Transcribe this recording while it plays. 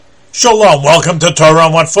Shalom, welcome to Torah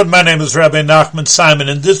on One Foot. My name is Rabbi Nachman Simon.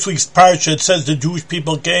 In this week's parsha, it says the Jewish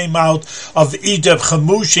people came out of Egypt,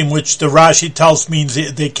 Chemushim, which the Rashi tells means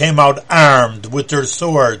they came out armed with their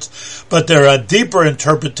swords. But their deeper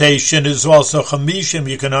interpretation is also Chamishim,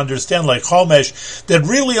 you can understand, like Chomesh, that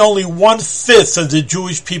really only 1/5 of the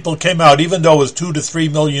Jewish people came out, even though it was 2 to 3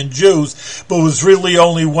 million Jews, but it was really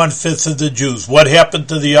only 1/5 of the Jews. What happened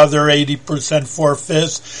to the other 80%,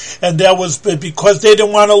 4/5? And that was because they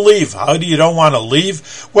didn't want to leave. How do you don't want to leave?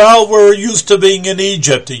 Well, we're used to being in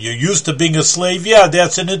Egypt. You're used to being a slave. Yeah,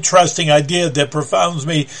 that's an interesting idea that profounds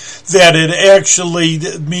me that it actually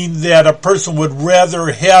means that a person would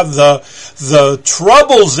rather have the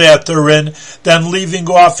troubles that they're in than leaving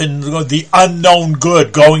off in the unknown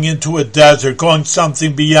good, going into a desert, going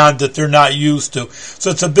something beyond that they're not used to.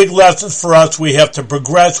 So it's a big lesson for us. We have to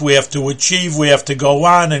progress. We have to achieve. We have to go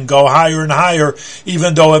on and go higher and higher,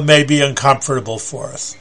 even though it may be uncomfortable for us.